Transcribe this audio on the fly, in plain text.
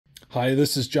Hi,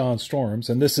 this is John Storms,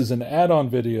 and this is an add-on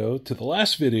video to the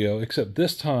last video, except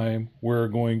this time we're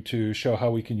going to show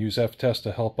how we can use F-Test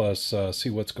to help us see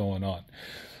what's going on.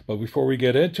 But before we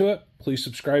get into it, please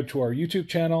subscribe to our YouTube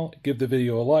channel, give the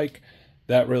video a like.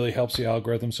 That really helps the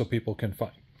algorithm so people can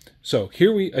find. So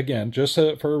here we, again, just for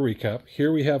a recap,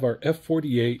 here we have our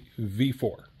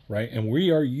F48v4, right? And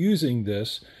we are using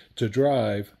this to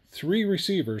drive 3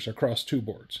 receivers across 2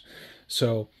 boards.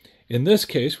 So in this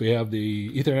case, we have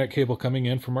the Ethernet cable coming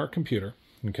in from our computer,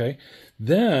 okay?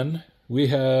 Then we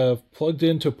have plugged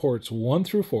into ports 1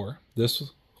 through 4,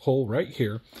 this hole right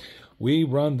here. We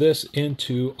run this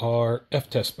into our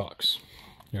F-Test box,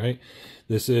 right?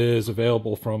 This is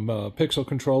available from Pixel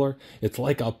Controller. It's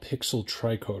like a Pixel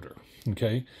tricoder,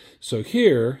 okay? So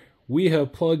here we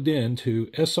have plugged into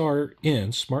SR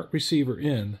in, Smart Receiver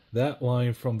in, that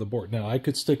line from the board. Now I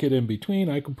could stick it in between.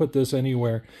 I could put this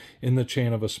anywhere in the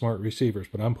chain of a Smart Receivers,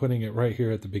 but I'm putting it right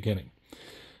here at the beginning,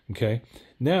 okay?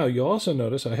 Now you'll also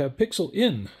notice I have Pixel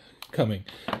in coming.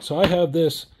 So I have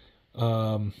this,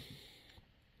 what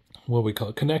we call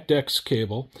it, ConnectX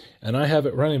cable, and I have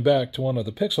it running back to one of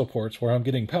the Pixel ports where I'm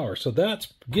getting power. So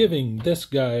that's giving this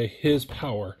guy his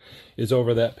power is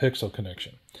over that Pixel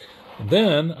connection.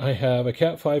 Then I have a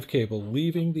Cat5 cable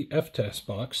leaving the F-Test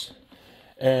box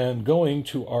and going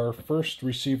to our first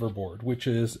receiver board, which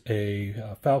is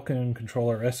a Falcon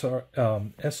controller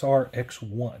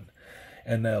SRX1.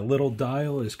 And the little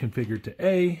dial is configured to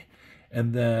A,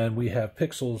 and then we have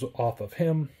pixels off of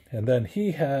him, and then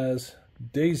he has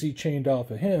daisy chained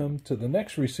off of him to the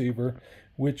next receiver,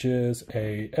 which is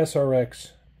a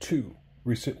SRX2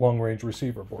 long-range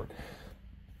receiver board,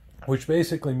 which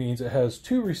basically means it has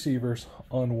 2 receivers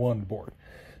on one board.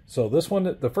 So this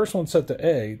one, the first one's set to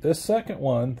A. This second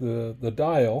one, the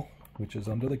dial, which is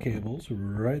under the cables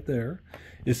right there,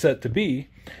 is set to B,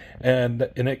 and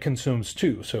it consumes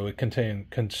 2. So it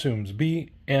consumes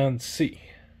B and C,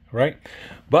 right?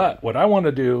 But what I want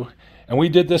to do, and we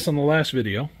did this in the last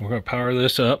video, we're going to power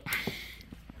this up.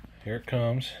 Here it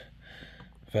comes.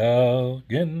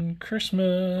 Falcon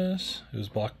Christmas. It was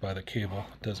blocked by the cable.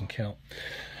 It doesn't count.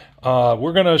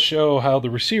 We're going to show how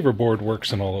the receiver board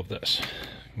works in all of this,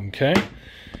 okay?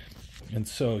 And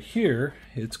so here,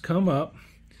 it's come up,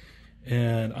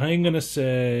 and I'm going to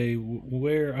say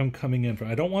where I'm coming in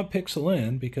from. I don't want Pixel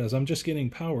in because I'm just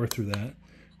getting power through that.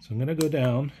 So I'm going to go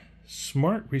down,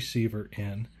 Smart Receiver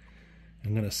in.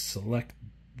 I'm going to select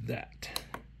that,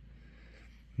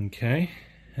 okay?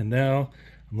 And now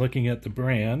I'm looking at the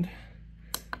brand,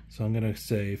 so I'm going to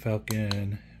say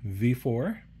Falcon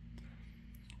V4.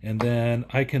 And then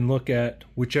I can look at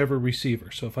whichever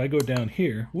receiver. So if I go down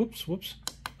here, whoops,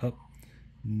 up,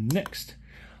 next,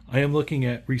 I am looking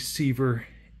at receiver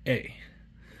A.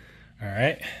 All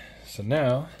right, so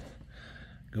now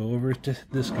go over to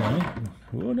this guy.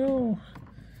 Oh no,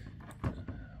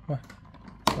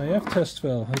 my F-Test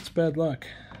fell, that's bad luck.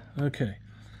 Okay,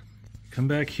 come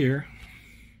back here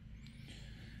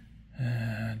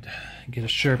and get a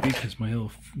Sharpie because my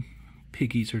little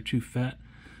piggies are too fat.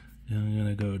 I'm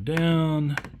going to go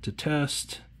down to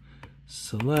test,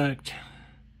 select,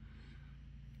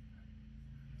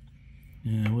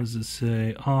 and what does it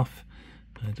say? Off.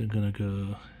 I'm going to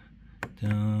go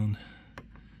down,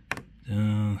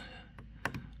 down.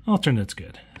 Alternate's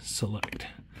good. Select.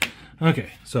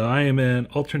 Okay, so I am in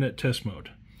alternate test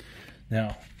mode.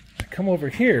 Now, I come over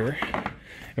here,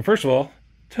 and first of all,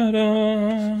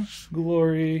 ta-da!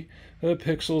 Glory! The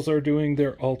pixels are doing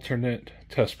their alternate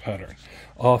test pattern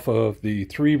off of the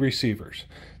 3 receivers.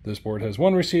 This board has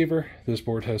 1 receiver, this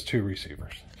board has 2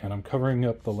 receivers. And I'm covering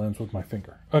up the lens with my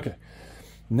finger. Okay,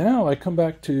 now I come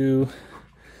back to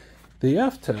the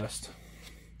F-Test,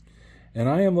 and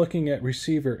I am looking at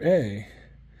receiver A,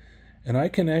 and I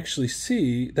can actually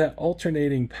see that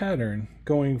alternating pattern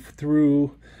going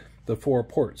through the 4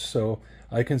 ports. So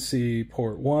I can see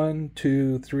port 1,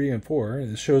 2, 3, and 4.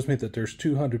 It shows me that there's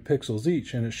 200 pixels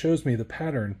each, and it shows me the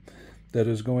pattern that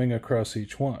is going across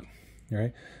each one,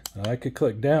 right? Now I could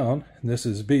click down, and this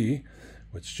is B,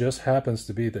 which just happens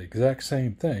to be the exact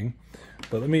same thing.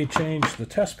 But let me change the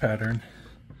test pattern.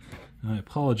 I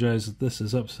apologize that this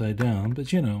is upside down,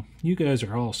 but you know, you guys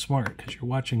are all smart because you're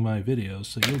watching my videos,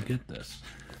 so you'll get this.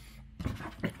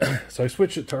 So I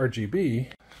switch it to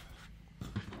RGB.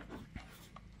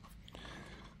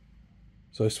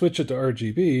 So I switch it to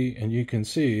RGB, and you can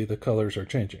see the colors are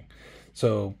changing.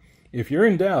 So if you're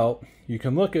in doubt, you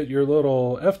can look at your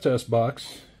little F-Test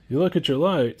box, you look at your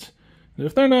lights, and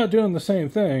if they're not doing the same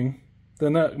thing,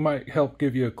 then that might help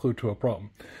give you a clue to a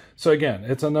problem. So again,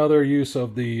 it's another use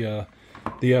of the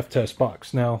F-Test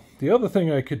box. Now, the other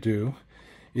thing I could do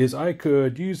is I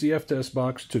could use the F-Test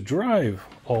box to drive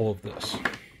all of this.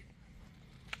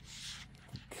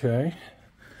 Okay,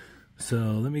 so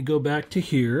let me go back to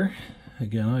here.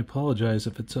 Again, I apologize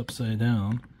if it's upside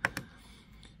down.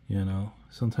 You know,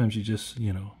 sometimes you just,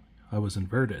 you know, I was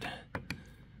inverted.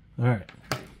 All right,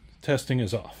 testing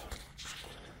is off.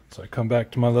 So I come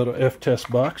back to my little F-Test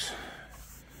box.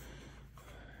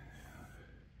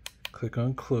 Click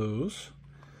on close.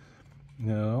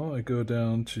 Now I go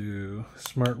down to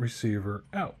Smart Receiver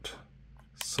out.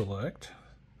 Select.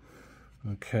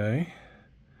 Okay.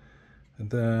 And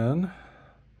then,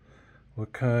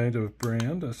 what kind of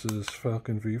brand? This is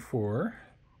Falcon V4.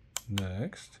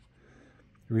 Next.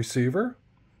 Receiver.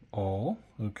 All.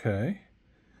 Okay.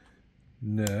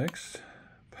 Next.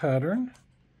 Pattern.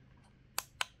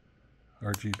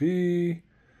 RGB.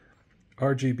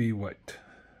 RGB white.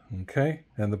 Okay.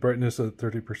 And the brightness at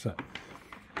 30%.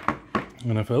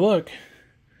 And if I look,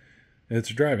 it's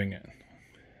driving it.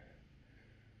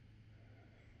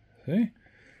 See?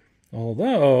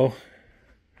 Although,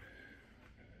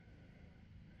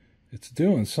 it's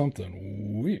doing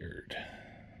something weird.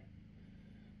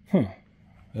 Huh.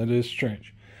 That is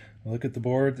strange. I look at the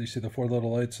board, you see the 4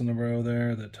 little lights in a row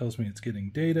there. That tells me it's getting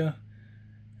data.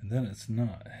 And then it's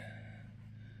not.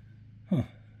 Huh.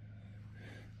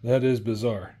 That is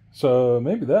bizarre. So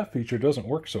maybe that feature doesn't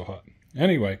work so hot.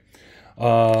 Anyway,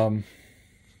 so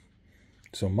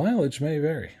mileage may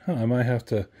vary. I might have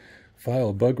to file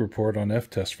a bug report on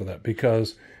F-Test for that,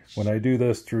 because when I do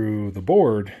this through the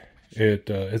board, it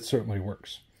certainly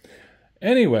works.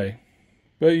 Anyway,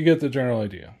 but you get the general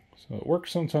idea. So it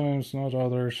works sometimes, not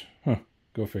others.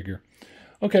 Go figure.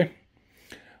 Okay.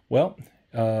 Well,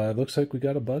 it looks like we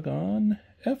got a bug on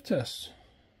F-Test.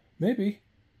 Maybe.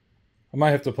 I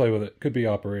might have to play with it. Could be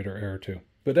operator error too.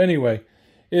 But anyway,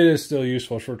 it is still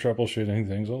useful for troubleshooting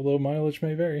things, although mileage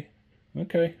may vary.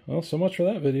 Okay, well, so much for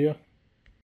that video.